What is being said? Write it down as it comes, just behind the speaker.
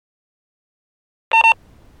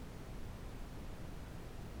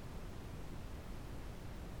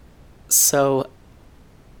So...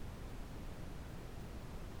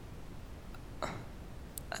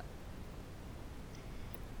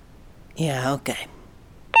 Yeah, okay.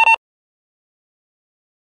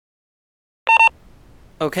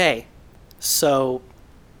 Okay, so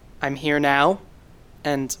I'm here now,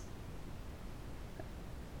 and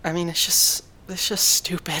I mean, it's just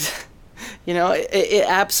stupid. It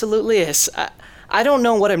absolutely is. I don't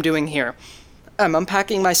know what I'm doing here. I'm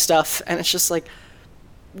unpacking my stuff, and it's just like,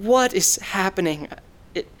 what is happening?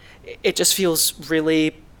 It, it just feels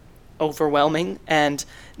really overwhelming, and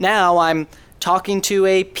now I'm talking to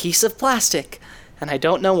a piece of plastic, and I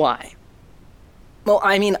don't know why. Well,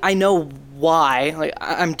 I mean, I know why. Like,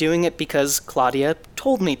 I'm doing it because Claudia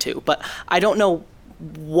told me to, but I don't know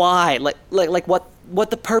why. Like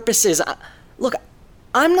what the purpose is. Look,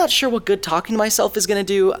 I'm not sure what good talking to myself is gonna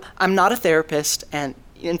do. I'm not a therapist, and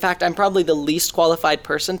in fact, I'm probably the least qualified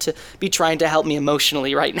person to be trying to help me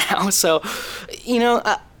emotionally right now. So,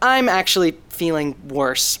 I'm actually feeling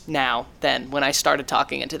worse now than when I started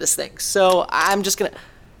talking into this thing. So I'm just gonna...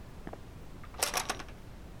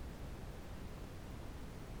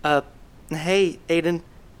 Hey, Aiden.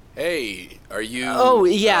 Hey, are you... Oh,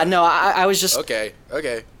 yeah, no, I was just... Okay.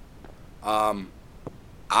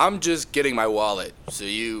 I'm just getting my wallet, so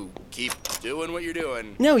you keep doing what you're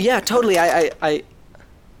doing. No, yeah, totally, I...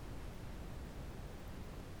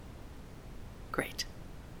 Great.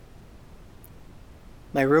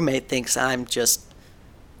 My roommate thinks I'm just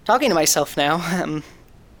talking to myself now.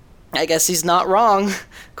 I guess he's not wrong.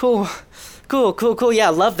 Cool, yeah,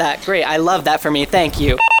 love that, great, I love that for me, thank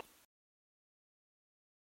you.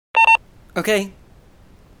 Okay,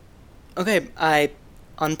 I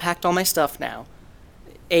unpacked all my stuff now.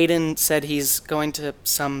 Aiden said he's going to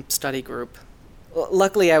some study group.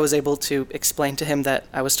 Luckily, I was able to explain to him that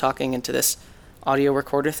I was talking into this audio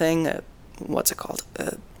recorder thing. What's it called?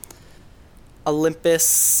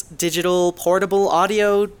 Olympus Digital Portable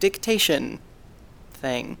Audio Dictation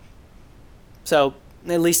thing. So,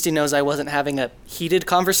 at least he knows I wasn't having a heated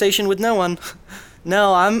conversation with no one.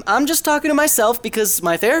 No, I'm just talking to myself because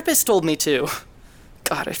my therapist told me to.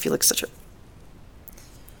 God, I feel like such a...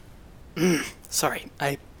 Sorry,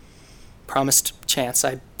 I promised Chance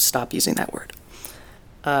I'd stop using that word.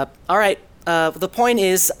 Alright, the point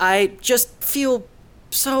is, I just feel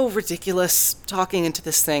so ridiculous talking into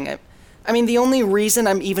this thing. I mean, the only reason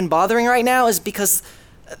I'm even bothering right now is because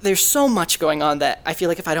there's so much going on that I feel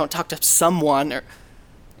like if I don't talk to someone or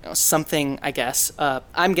something, I guess,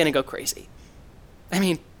 I'm gonna go crazy. I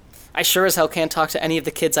mean, I sure as hell can't talk to any of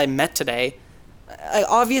the kids I met today.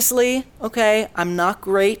 Obviously, okay, I'm not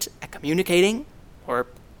great at communicating or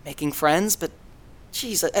making friends, but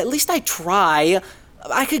geez, at least I try.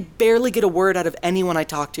 I could barely get a word out of anyone I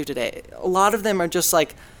talk to today. A lot of them are just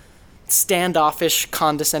like standoffish,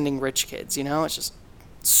 condescending rich kids, It's just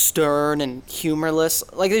stern and humorless.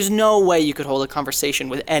 Like, there's no way you could hold a conversation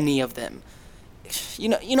with any of them.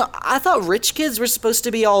 I thought rich kids were supposed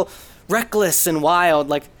to be all reckless and wild,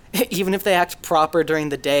 like, even if they act proper during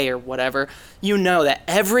the day or whatever, that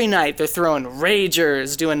every night they're throwing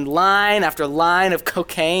ragers, doing line after line of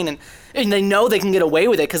cocaine, and they know they can get away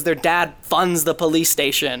with it because their dad funds the police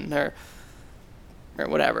station, or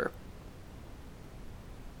whatever.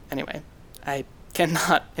 Anyway, I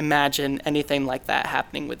cannot imagine anything like that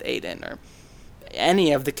happening with Aiden, or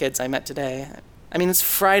any of the kids I met today. I mean, it's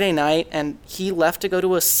Friday night, and he left to go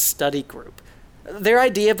to a study group. Their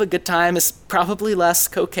idea of a good time is probably less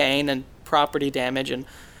cocaine and property damage and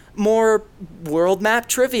more world map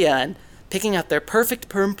trivia and picking out their perfect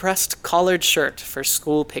perm-pressed collared shirt for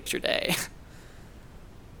school picture day.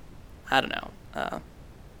 I don't know.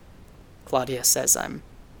 Claudia says I'm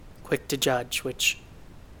quick to judge, which...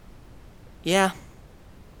 Yeah,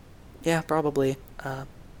 probably.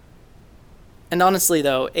 And honestly,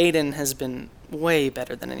 though, Aiden has been way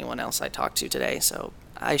better than anyone else I talked to today, so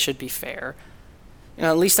I should be fair.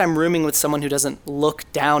 At least I'm rooming with someone who doesn't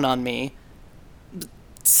look down on me.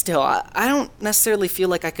 Still, I don't necessarily feel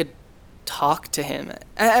like I could talk to him.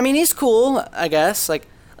 I mean, he's cool, I guess. Like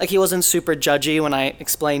he wasn't super judgy when I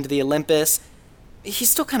explained the Olympus. He's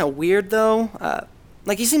still kind of weird, though.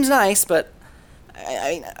 He seems nice, but...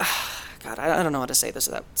 God, I don't know how to say this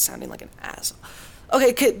without sounding like an asshole.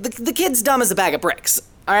 Okay, the kid's dumb as a bag of bricks,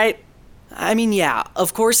 alright? I mean, yeah,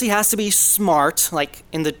 of course he has to be smart, like,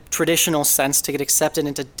 in the traditional sense to get accepted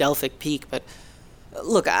into Delphic Peak, but...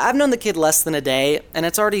 Look, I've known the kid less than a day, and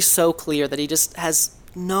it's already so clear that he just has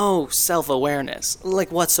no self-awareness, like,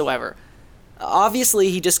 whatsoever.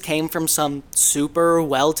 Obviously, he just came from some super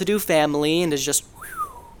well-to-do family and is just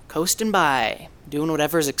coasting by, doing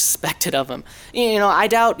whatever's expected of him. I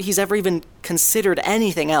doubt he's ever even considered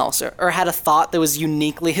anything else or had a thought that was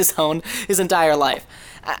uniquely his own his entire life.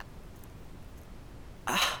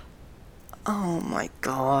 Oh my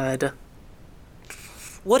god.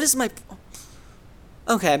 What is my...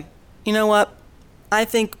 Okay, you know what? I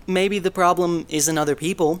think maybe the problem isn't other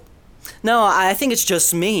people. No, I think it's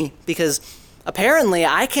just me, because apparently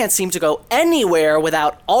I can't seem to go anywhere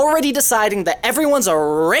without already deciding that everyone's a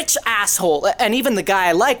rich asshole, and even the guy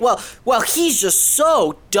I like, well, he's just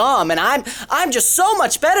so dumb, and I'm just so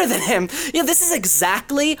much better than him. This is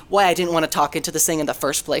exactly why I didn't want to talk into this thing in the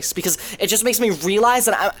first place, because it just makes me realize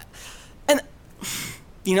that and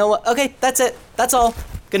you know what? Okay, that's it. That's all.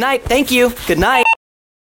 Good night. Thank you. Good night.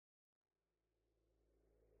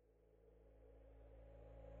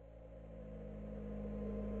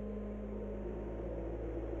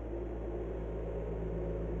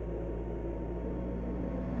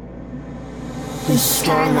 The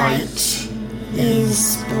starlight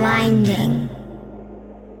is blinding,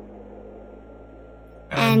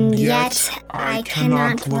 and yet I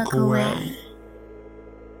cannot look away.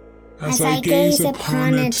 As I gaze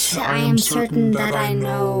upon it, I am certain that I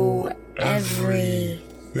know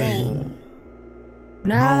everything.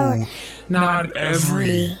 No, not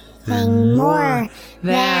everything, more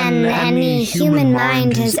than any human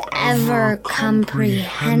mind has ever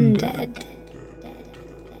comprehended.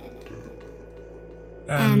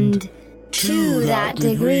 And to that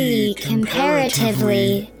degree,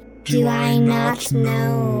 comparatively, do I not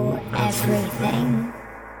know everything?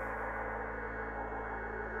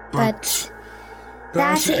 But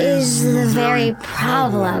that is the very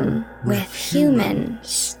problem with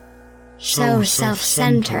humans, so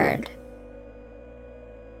self-centered.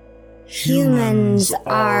 Humans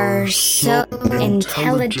are so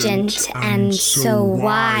intelligent and so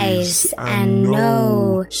wise and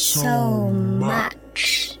know so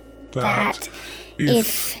much that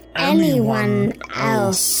if anyone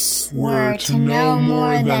else were to know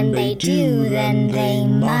more than they do, then they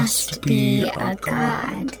must be a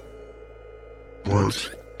god.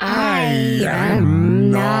 But I am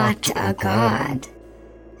not a god,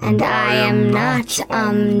 and I am not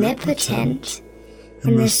omnipotent.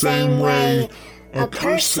 In the same way, a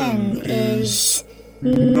person is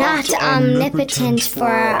not omnipotent for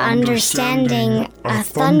understanding a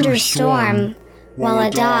thunderstorm while a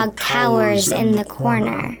dog cowers in the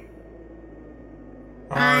corner.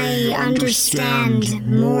 I understand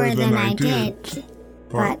more than I did,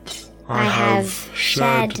 but I have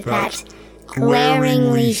shed that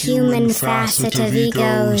glaringly human facet of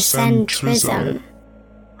egocentrism.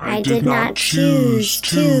 I did not choose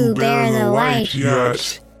to bear the light,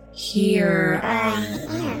 yet here I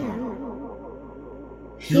am.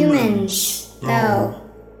 Humans, though,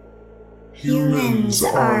 humans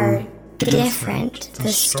are different.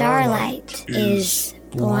 The starlight is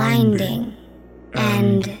blinding,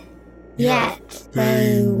 and yet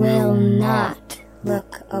they will not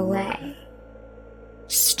look away.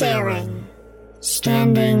 Staring,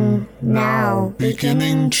 standing now,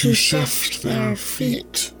 beginning to shift their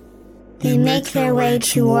feet. They make their way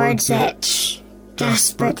towards it,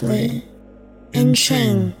 desperately,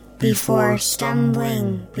 inching before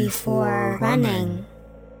stumbling, before running.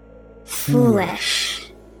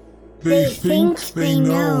 Foolish. They think they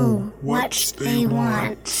know what they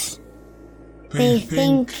want. They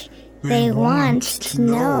think they want to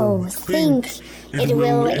know, think it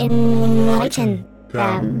will enlighten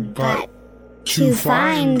them, but to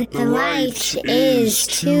find the light is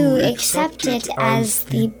to accept it as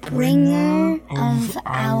the bringer of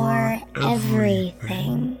our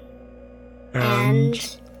everything.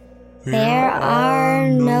 And there are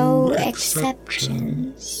no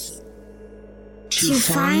exceptions. To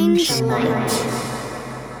find the light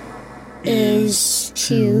is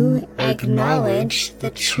to acknowledge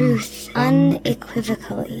the truth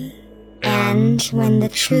unequivocally. And when the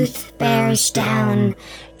truth bears down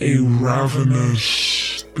a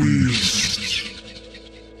ravenous beast,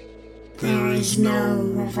 there is no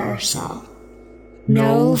reversal,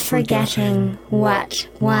 no forgetting what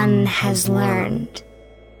one has learned.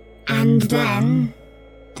 And then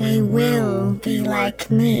they will be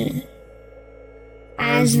like me.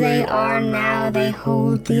 As they are now, they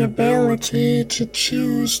hold the ability to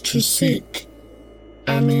choose to seek.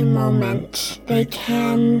 Any moment they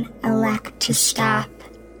can elect to stop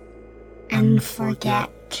and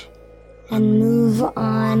forget and move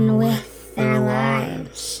on with their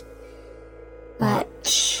lives.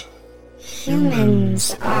 But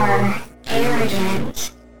humans are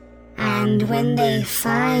arrogant, and when they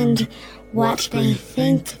find what they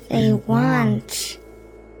think they want,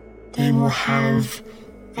 they will have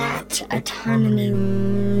that autonomy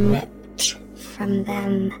ripped from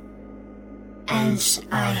them as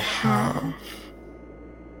I have.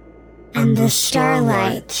 And the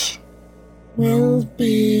starlight will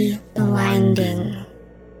be blinding.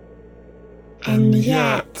 And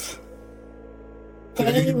yet,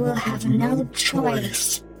 they will have no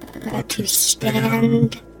choice but to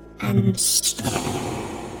stand and stare.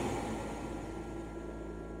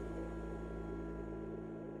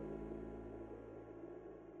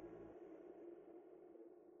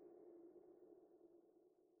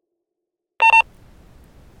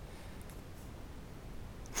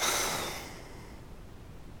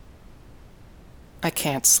 I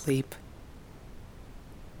can't sleep.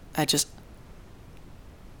 I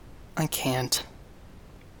can't.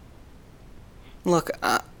 Look,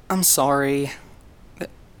 I'm sorry.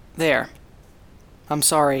 There. I'm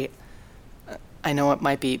sorry. I know it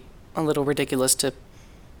might be a little ridiculous to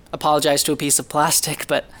apologize to a piece of plastic,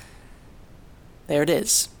 but there it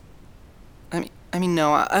is. I mean,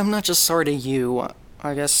 no, I'm not just sorry to you.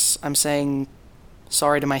 I guess I'm saying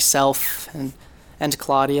sorry to myself and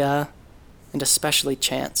Claudia, and especially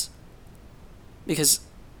Chance. Because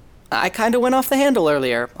I kinda went off the handle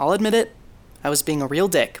earlier, I'll admit it. I was being a real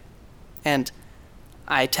dick. And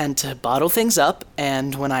I tend to bottle things up,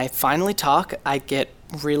 and when I finally talk, I get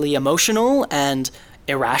really emotional and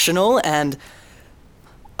irrational and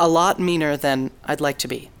a lot meaner than I'd like to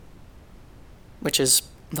be. Which is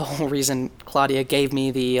the whole reason Claudia gave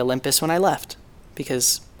me the Olympus when I left.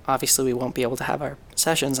 Because obviously we won't be able to have our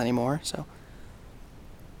sessions anymore, so...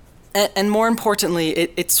 And more importantly,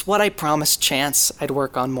 it's what I promised Chance I'd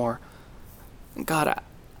work on more. God, I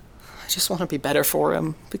just want to be better for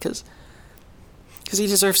him, because he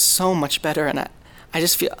deserves so much better, and I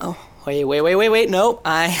just feel... Oh, wait, no,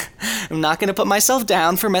 I'm not going to put myself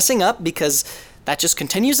down for messing up, because that just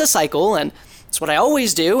continues a cycle, and it's what I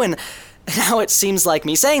always do, and now it seems like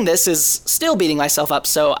me saying this is still beating myself up,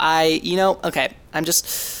 so okay, I'm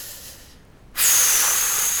just...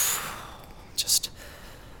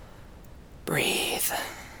 Breathe.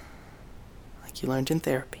 Like you learned in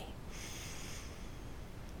therapy.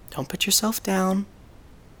 Don't put yourself down.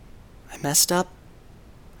 I messed up.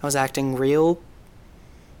 I was acting real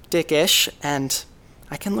dickish, and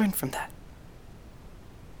I can learn from that.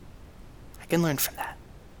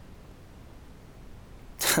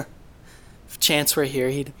 If Chance were here,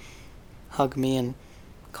 he'd hug me and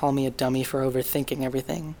call me a dummy for overthinking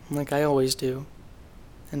everything, like I always do.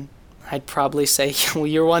 And I'd probably say, well,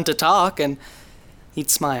 you're one to talk, and he'd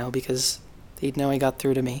smile because he'd know he got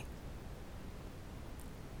through to me.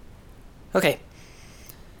 Okay.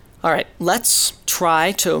 Alright, let's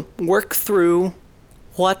try to work through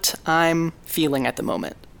what I'm feeling at the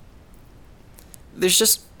moment. There's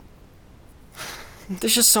just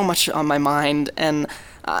so much on my mind, and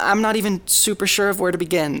I'm not even super sure of where to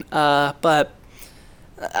begin, but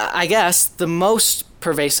I guess the most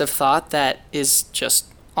pervasive thought that is just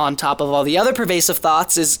on top of all the other pervasive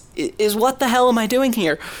thoughts is what the hell am I doing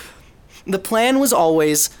here? The plan was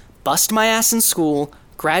always bust my ass in school,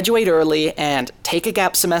 graduate early, and take a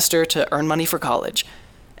gap semester to earn money for college.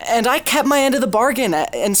 And I kept my end of the bargain,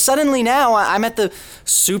 and suddenly now I'm at the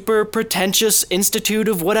super pretentious institute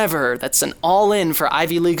of whatever that's an all-in for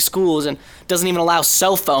Ivy League schools and doesn't even allow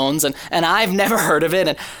cell phones, and I've never heard of it,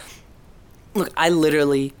 and look, I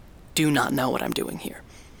literally do not know what I'm doing here.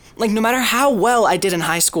 Like, no matter how well I did in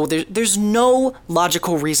high school, there's no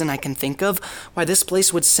logical reason I can think of why this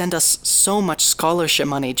place would send us so much scholarship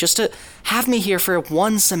money just to have me here for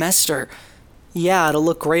one semester. Yeah, it'll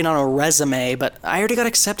look great on a resume, but I already got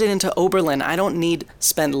accepted into Oberlin. I don't need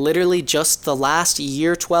spend literally just the last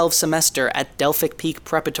year 12 semester at Delphic Peak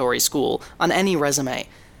Preparatory School on any resume.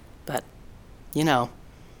 But, posterum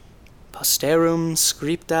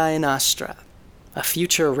scripta in Astra, a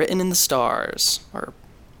future written in the stars, or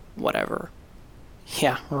whatever.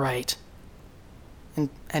 Yeah, right. And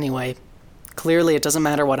anyway, clearly it doesn't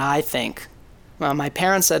matter what I think. Well, my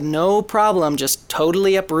parents had no problem just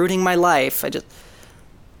totally uprooting my life.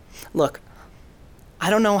 Look, I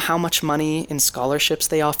don't know how much money in scholarships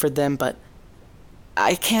they offered them, but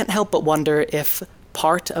I can't help but wonder if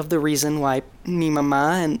part of the reason why me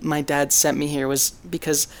mama and my dad sent me here was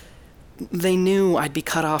because they knew I'd be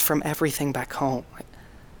cut off from everything back home.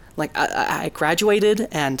 Like, I graduated,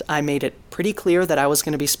 and I made it pretty clear that I was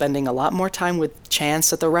going to be spending a lot more time with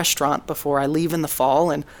Chance at the restaurant before I leave in the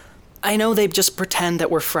fall, and I know they just pretend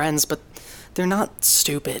that we're friends, but they're not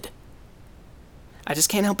stupid. I just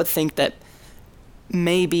can't help but think that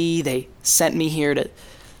maybe they sent me here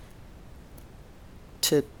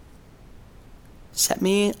to set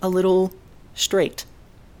me a little straight.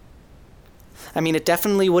 I mean, it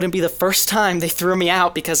definitely wouldn't be the first time they threw me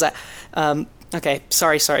out because okay,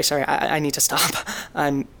 sorry. I need to stop.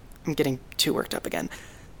 I'm getting too worked up again.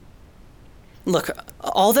 Look,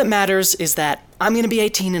 all that matters is that I'm going to be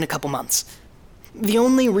 18 in a couple months. The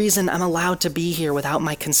only reason I'm allowed to be here without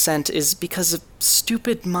my consent is because of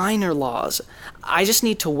stupid minor laws. I just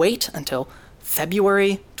need to wait until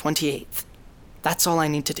February 28th. That's all I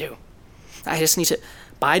need to do. I just need to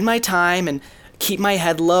bide my time and keep my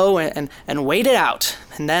head low and wait it out.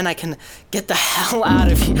 And then I can get the hell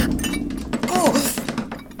out of here. Oh!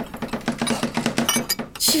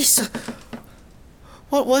 Jeez.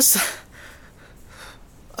 What was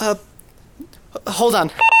that? Hold on.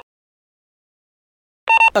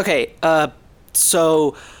 Okay,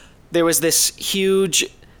 so there was this huge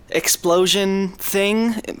explosion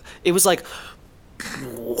thing. It was like...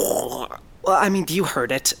 Well, I mean, you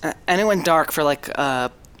heard it. And it went dark for like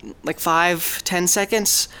 5-10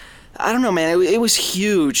 seconds. I don't know, man. It was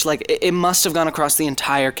huge. Like, it must have gone across the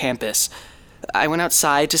entire campus. I went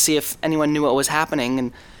outside to see if anyone knew what was happening,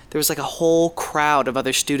 and there was like a whole crowd of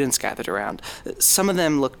other students gathered around. Some of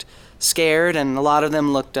them looked scared, and a lot of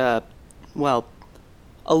them looked,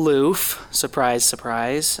 aloof. Surprise,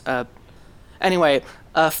 surprise. Anyway,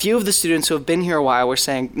 a few of the students who have been here a while were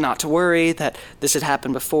saying not to worry, that this had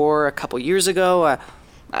happened before a couple years ago.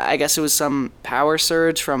 I guess it was some power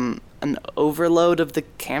surge from an overload of the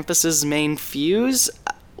campus's main fuse.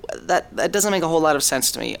 That doesn't make a whole lot of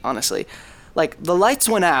sense to me, honestly. Like, the lights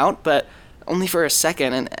went out, but only for a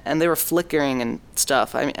second, and they were flickering and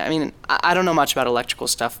stuff. I mean, I don't know much about electrical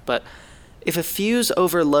stuff, but if a fuse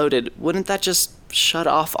overloaded, wouldn't that just shut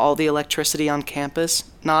off all the electricity on campus?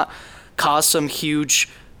 Not cause some huge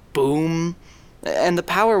boom? And the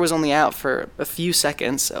power was only out for a few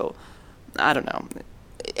seconds, so I don't know.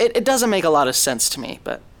 It doesn't make a lot of sense to me,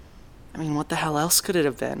 but I mean, what the hell else could it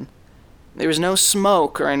have been? There was no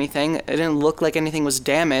smoke or anything. It didn't look like anything was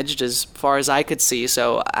damaged as far as I could see,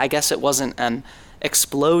 so I guess it wasn't an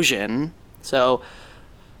explosion. So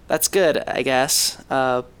that's good, I guess.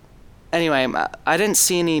 Anyway, I didn't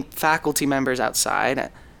see any faculty members outside.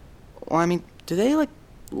 Well, I mean, do they,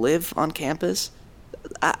 live on campus?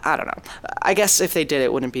 I don't know. I guess if they did,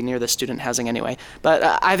 it wouldn't be near the student housing anyway.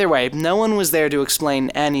 But either way, no one was there to explain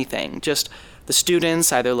anything. Just the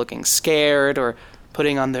students either looking scared or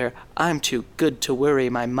putting on their "I'm too good to worry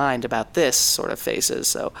my mind about this" sort of faces.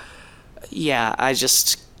 So, yeah, I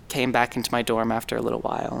just came back into my dorm after a little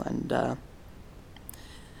while, and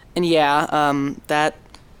yeah, that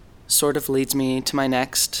sort of leads me to my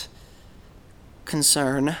next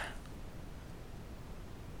concern.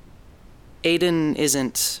 Aiden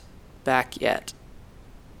isn't back yet.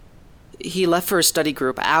 He left for a study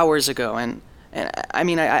group hours ago, and I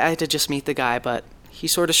mean, I had to just meet the guy, but he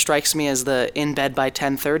sort of strikes me as the in bed by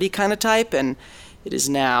 10:30 kind of type, and it is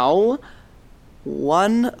now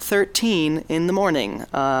 1:13 in the morning.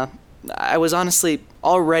 I was honestly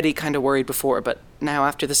already kind of worried before, but now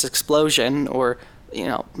after this explosion, or,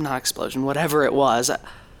 not explosion, whatever it was,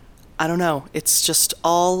 I don't know. It's just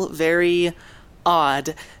all very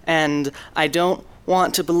odd, and I don't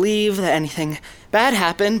want to believe that anything bad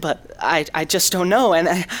happened, but I just don't know,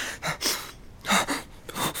 and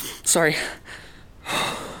Sorry.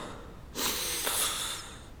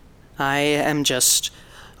 I am just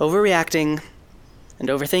overreacting and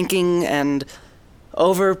overthinking and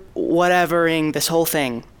over-whatevering this whole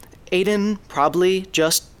thing. Aiden probably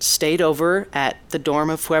just stayed over at the dorm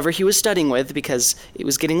of whoever he was studying with because it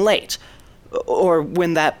was getting late. Or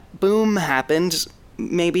when that boom happened,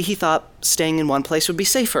 maybe he thought staying in one place would be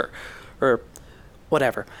safer. Or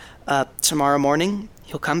whatever. Tomorrow morning,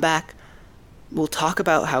 he'll come back. We'll talk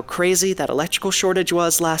about how crazy that electrical shortage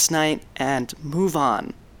was last night and move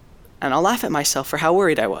on. And I'll laugh at myself for how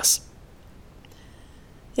worried I was.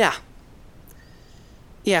 Yeah,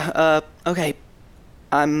 okay.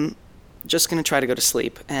 I'm just gonna try to go to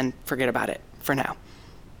sleep and forget about it for now.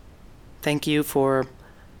 Thank you for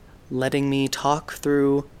letting me talk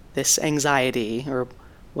through this anxiety or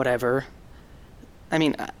whatever. I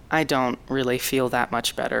mean, I don't really feel that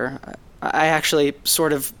much better. I actually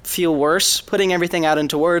sort of feel worse putting everything out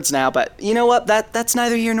into words now, but you know what? That's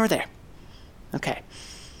neither here nor there. Okay.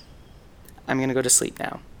 I'm gonna go to sleep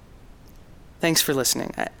now. Thanks for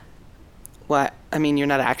listening. I mean, you're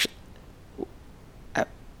not actually...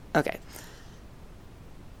 okay.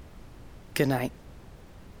 Good night.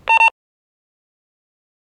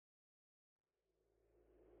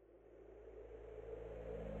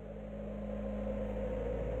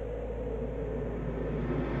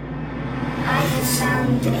 I have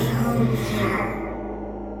found a home here.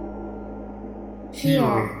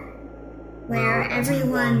 Here, where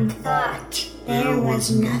everyone thought there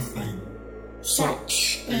was nothing.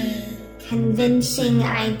 Such a convincing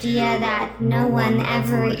idea that no one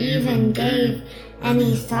ever even gave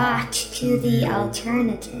any thought to the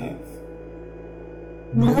alternative.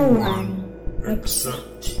 No one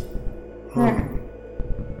except her.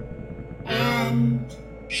 And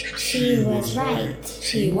she was right.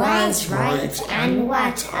 She was right, and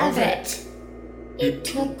what of it? It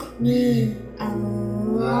took me a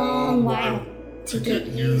long while to get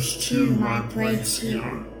used to my place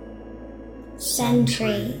here.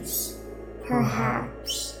 Centuries,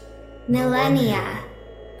 perhaps. Millennia,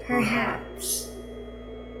 perhaps.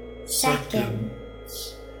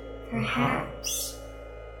 Seconds, perhaps.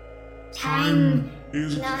 Time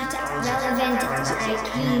is not relevant as I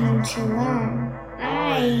came to learn.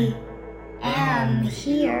 I am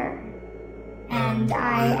here, and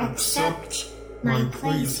I accept my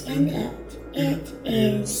place in it. It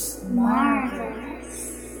is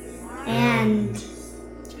marvelous and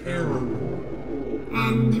terrible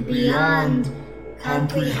and beyond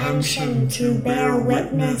comprehension to bear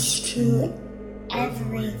witness to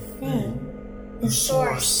everything, the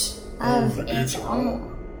source of it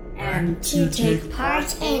all, and to take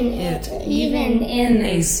part in it even in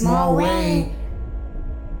a small way.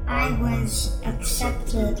 I was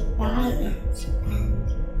accepted by it, and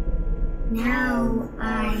now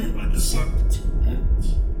I accept it.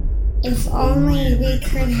 If only we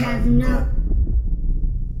could have known.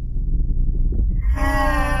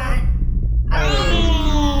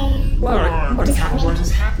 What is happening? What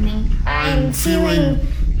is happening? I'm feeling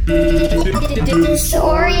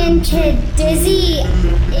disoriented, dizzy.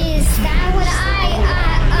 Is that what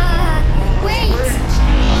wait!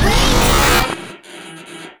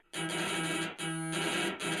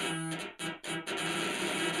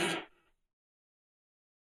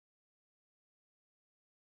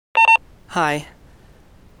 Hi.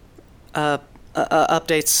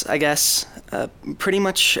 Updates, I guess. Pretty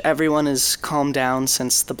much everyone is calmed down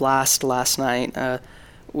since the blast last night.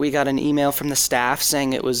 We got an email from the staff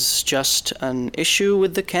saying it was just an issue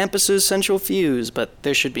with the campus's central fuse, but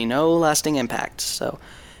there should be no lasting impact. So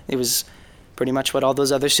it was pretty much what all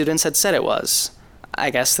those other students had said it was. I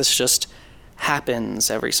guess this just happens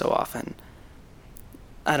every so often.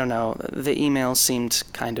 I don't know, the email seemed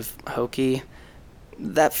kind of hokey.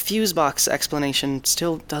 That fuse box explanation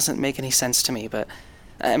still doesn't make any sense to me, but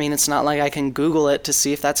I mean, it's not like I can Google it to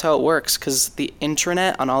see if that's how it works, because the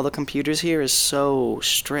intranet on all the computers here is so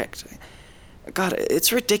strict. God,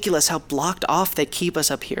 it's ridiculous how blocked off they keep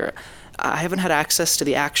us up here. I haven't had access to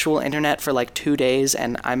the actual internet for like 2 days,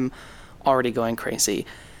 and I'm already going crazy.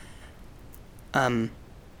 And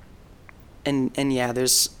yeah,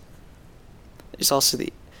 there's also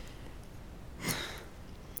the...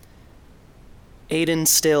 Aiden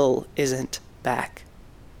still isn't back.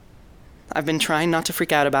 I've been trying not to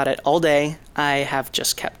freak out about it all day. I have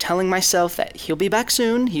just kept telling myself that he'll be back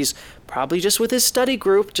soon. He's probably just with his study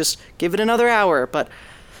group. Just give it another hour. But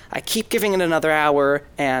I keep giving it another hour,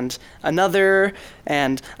 and another,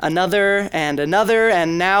 and another, and another,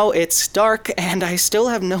 and now it's dark, and I still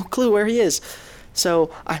have no clue where he is.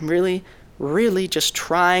 So I'm really, really just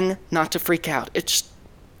trying not to freak out. It's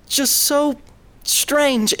just so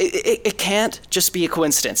strange. It can't just be a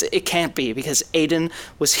coincidence. It can't be, because Aiden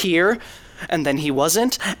was here, and then he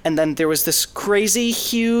wasn't, and then there was this crazy,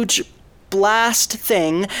 huge blast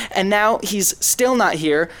thing, and now he's still not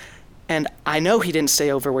here, and I know he didn't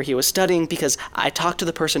stay over where he was studying because I talked to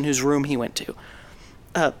the person whose room he went to.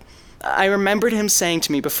 I remembered him saying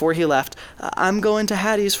to me before he left, I'm going to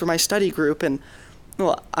Hattie's for my study group, and,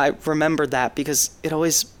 well, I remembered that because it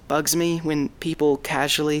always bugs me when people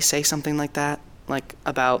casually say something like that. Like,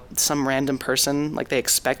 about some random person, like they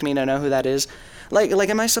expect me to know who that is. Like,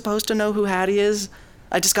 am I supposed to know who Hattie is?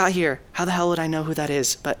 I just got here. How the hell would I know who that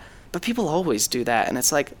is? But people always do that, and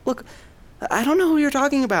it's like, look, I don't know who you're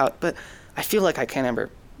talking about, but I feel like I can't ever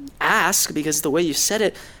ask, because the way you said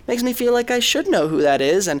it makes me feel like I should know who that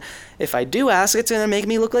is, and if I do ask, it's gonna make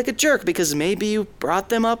me look like a jerk, because maybe you brought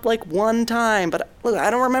them up like one time, but look, I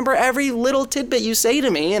don't remember every little tidbit you say to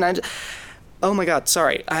me, and oh my god,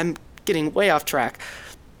 sorry, I'm getting way off track.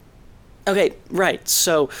 Okay, right,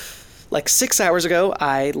 so like 6 hours ago,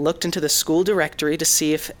 I looked into the school directory to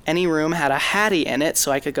see if any room had a Hattie in it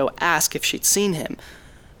so I could go ask if she'd seen him.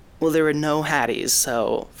 Well, there were no Hatties,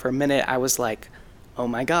 so for a minute I was like, oh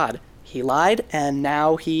my god, he lied and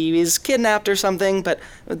now he is kidnapped or something, but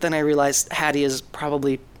then I realized Hattie is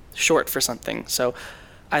probably short for something, so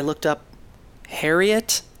I looked up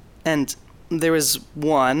Harriet, and there was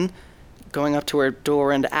one. Going up to her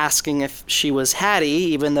door and asking if she was Hattie,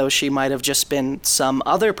 even though she might have just been some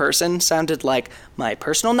other person, sounded like my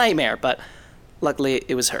personal nightmare, but Luckily,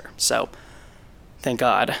 it was her, so thank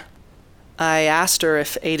God. I asked her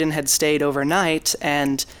if Aiden had stayed overnight,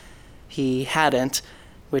 and he hadn't,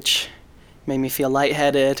 which made me feel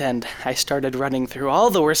lightheaded, and I started running through all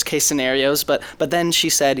the worst-case scenarios, but then she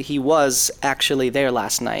said he was actually there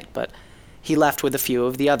last night, but he left with a few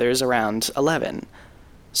of the others around 11.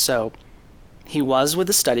 So, he was with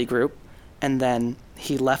the study group, and then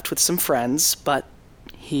he left with some friends, but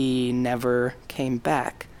he never came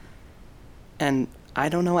back. And I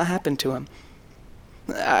don't know what happened to him.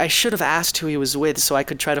 I should have asked who he was with so I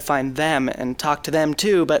could try to find them and talk to them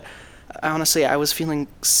too, but honestly, I was feeling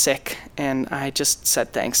sick, and I just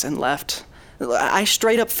said thanks and left. I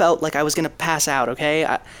straight up felt like I was gonna pass out, okay?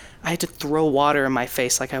 I had to throw water in my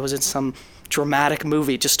face like I was in some dramatic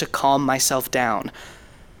movie just to calm myself down.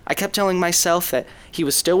 I kept telling myself that he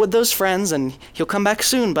was still with those friends and he'll come back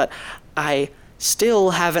soon, but I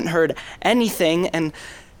still haven't heard anything, and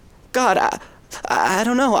God, I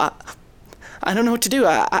don't know. I don't know what to do.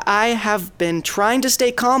 I have been trying to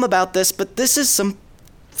stay calm about this, but this is some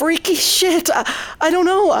freaky shit. I don't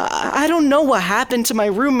know. I don't know what happened to my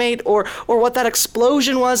roommate or what that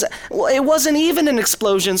explosion was. Well, it wasn't even an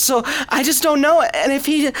explosion, so I just don't know. And if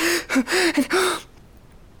he...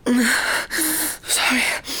 Sorry.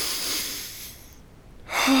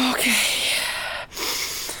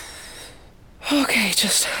 Okay,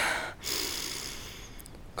 just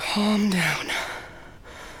calm down.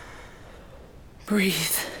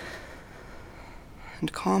 Breathe.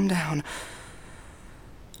 And calm down.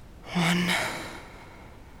 1,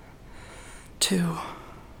 2,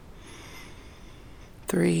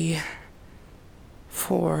 3,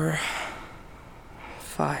 4,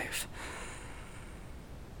 5.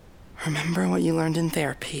 Remember what you learned in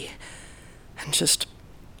therapy, and just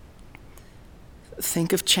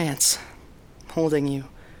think of Chance holding you,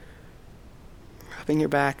 rubbing your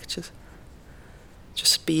back,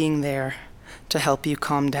 just being there to help you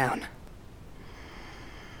calm down.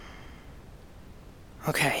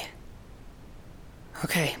 Okay.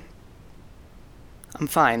 I'm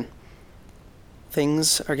fine.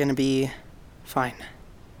 Things are gonna be fine.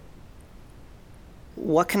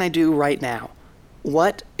 What can I do right now?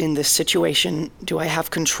 What in this situation do I have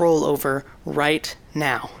control over right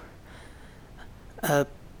now?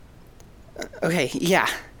 Okay, yeah.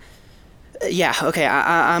 Okay,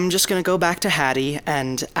 I'm just gonna go back to Hattie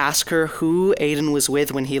and ask her who Aiden was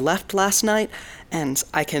with when he left last night, and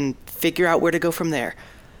I can figure out where to go from there.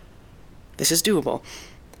 This is doable.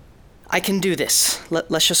 I can do this.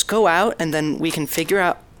 Let's just go out, and then we can figure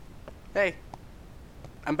out... Hey,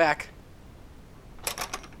 I'm back.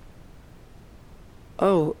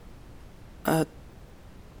 Oh,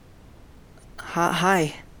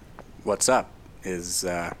 hi. What's up? Is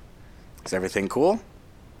everything cool?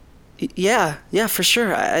 Yeah, for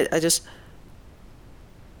sure. I just...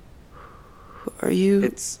 Are you...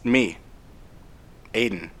 It's me,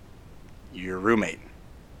 Aiden, your roommate.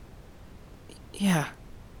 Yeah.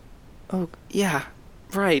 Oh, yeah.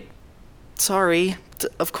 Right. Sorry.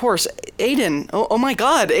 Of course. Aiden. Oh my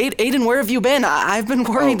God. Aiden, where have you been? I've been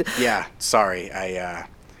worried. Oh, yeah. Sorry. Hey,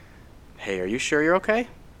 are you sure you're okay?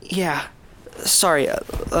 Yeah. Sorry.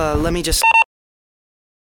 Let me just...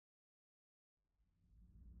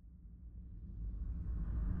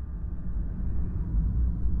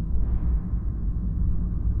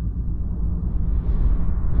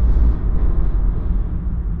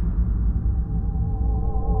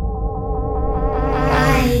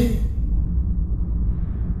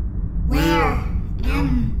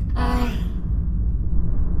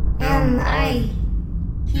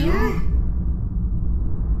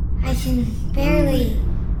 I can barely...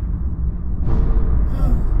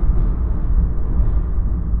 Oh.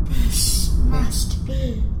 This must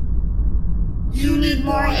be... You need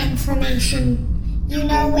more information. You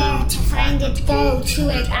know where to find it. Go to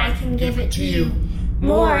it. I can give it to you.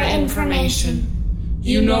 More information.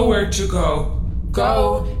 You know where to go.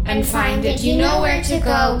 Go and find it. You know where to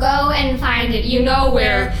go. Go and find it. You know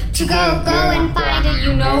where to go. Go and find it.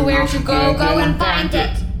 You know where to go. Go and find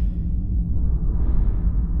it.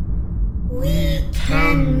 We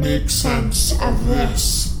can make sense of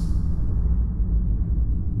this.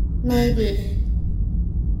 Maybe.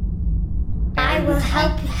 I will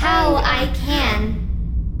help how I can.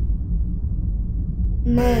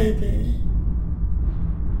 Maybe.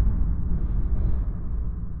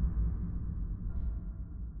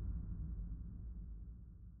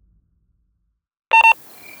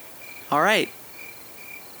 All right.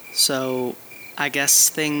 So, I guess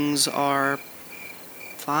things are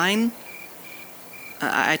fine.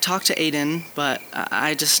 I talked to Aiden, but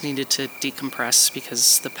I just needed to decompress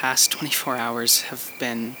because the past 24 hours have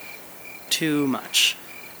been too much.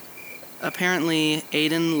 Apparently,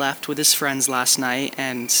 Aiden left with his friends last night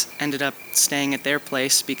and ended up staying at their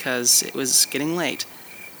place because it was getting late.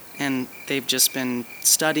 And they've just been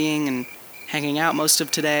studying and hanging out most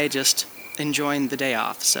of today, just enjoying the day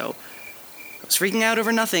off. So I was freaking out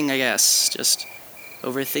over nothing, I guess. Just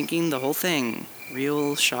overthinking the whole thing.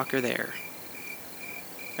 Real shocker there.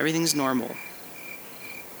 Everything's normal.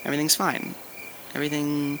 Everything's fine.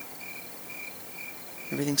 Everything's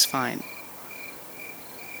fine.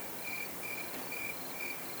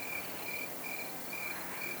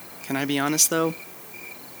 Can I be honest, though?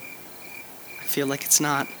 I feel like it's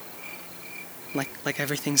not. Like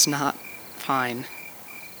everything's not fine.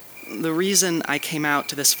 The reason I came out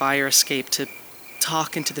to this fire escape to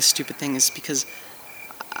talk into this stupid thing is because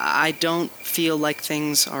I don't feel like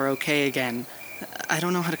things are okay again. I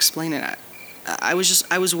don't know how to explain it. I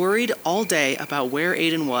was worried all day about where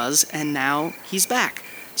Aiden was, and now he's back.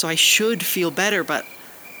 So I should feel better, but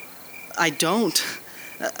I don't.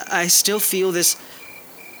 I still feel this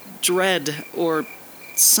dread or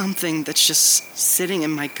something that's just sitting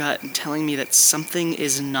in my gut and telling me that something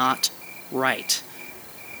is not right.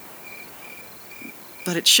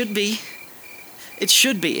 But it should be. It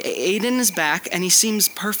should be. Aiden is back, and he seems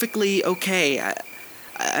perfectly okay.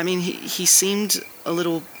 I mean, he seemed a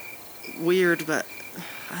little weird, but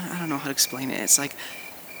I don't know how to explain it. It's like,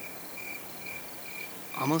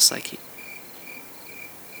 almost like he...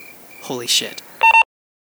 Holy shit.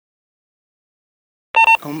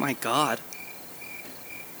 Oh my god.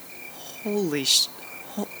 Holy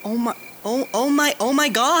oh my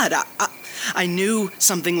god! I knew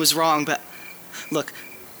something was wrong, but look,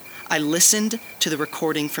 I listened to the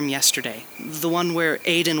recording from yesterday, the one where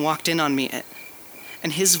Aiden walked in on me,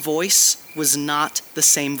 and his voice was not the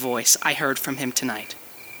same voice I heard from him tonight.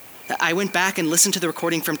 I went back and listened to the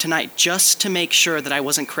recording from tonight just to make sure that I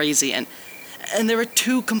wasn't crazy, and there were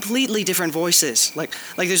two completely different voices. Like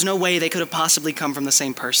there's no way they could have possibly come from the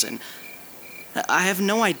same person. I have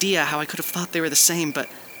no idea how I could have thought they were the same, but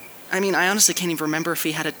I mean, I honestly can't even remember if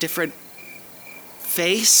he had a different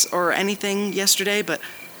face or anything yesterday, but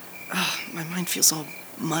my mind feels all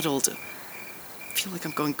muddled. I feel like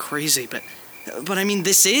I'm going crazy, but I mean,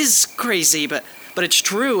 this is crazy, but it's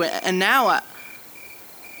true, and now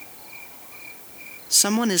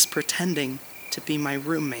someone is pretending to be my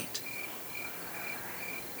roommate.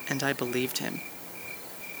 And I believed him.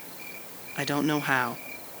 I don't know how,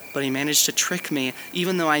 but he managed to trick me,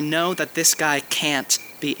 even though I know that this guy can't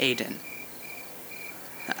be Aiden.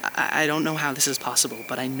 I don't know how this is possible,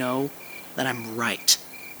 but I know that I'm right.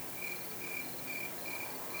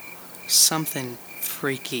 Something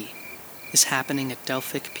freaky is happening at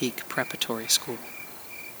Delphic Peak Preparatory School.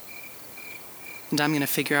 And I'm gonna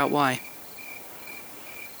figure out why.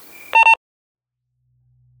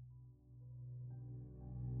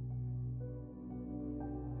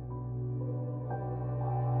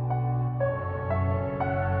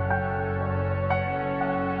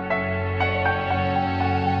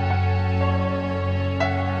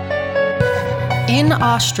 In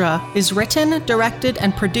Astra is written, directed,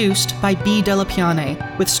 and produced by B. Della Piane,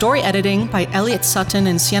 with story editing by Elliot Sutton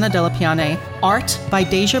and Sienna Della Piane, art by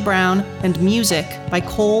Deja Brown, and music by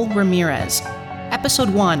Cole Ramirez. Episode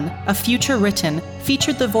 1, A Future Written,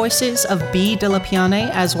 featured the voices of B. Della Piane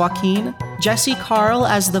as Joaquin, Jesse Carl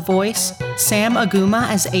as The Voice, Sam Aguma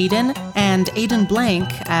as Aiden, and Aiden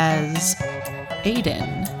Blank as Aiden.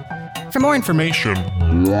 For more information, visit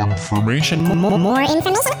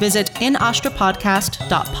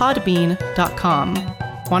inastrapodcast.podbean.com.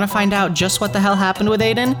 Want to find out just what the hell happened with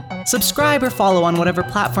Aiden? Subscribe or follow on whatever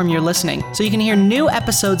platform you're listening so you can hear new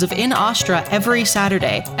episodes of In Astra every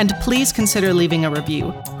Saturday, and please consider leaving a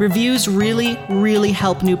review. Reviews really, really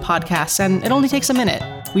help new podcasts, and it only takes a minute.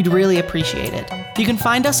 We'd really appreciate it. You can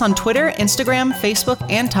find us on Twitter, Instagram, Facebook,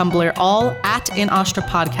 and Tumblr, all at In Astra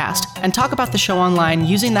Podcast, and talk about the show online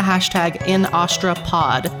using the hashtag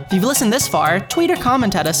InAstraPod. If you've listened this far, tweet or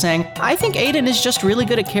comment at us saying, I think Aiden is just really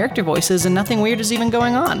good at character voices and nothing weird is even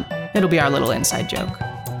going on. It'll be our little inside joke.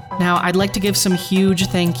 Now, I'd like to give some huge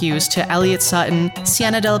thank yous to Elliot Sutton,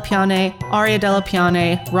 Sienna Della Piane, Aria Della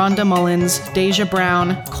Piane, Rhonda Mullins, Deja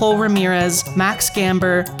Brown, Cole Ramirez, Max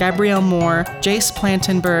Gamber, Gabrielle Moore, Jace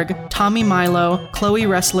Plantenberg, Tommy Milo, Chloe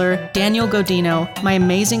Ressler, Daniel Godino, my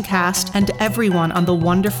amazing cast, and everyone on the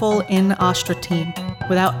wonderful In Astra team.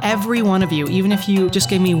 Without every one of you, even if you just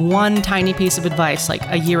gave me one tiny piece of advice like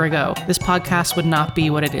a year ago, this podcast would not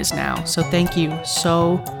be what it is now. So thank you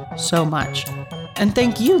so much. And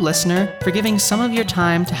thank you, listener, for giving some of your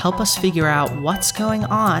time to help us figure out what's going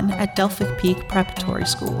on at Delphic Peak Preparatory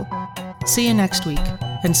School. See you next week.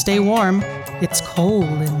 and stay warm. It's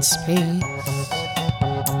cold in space.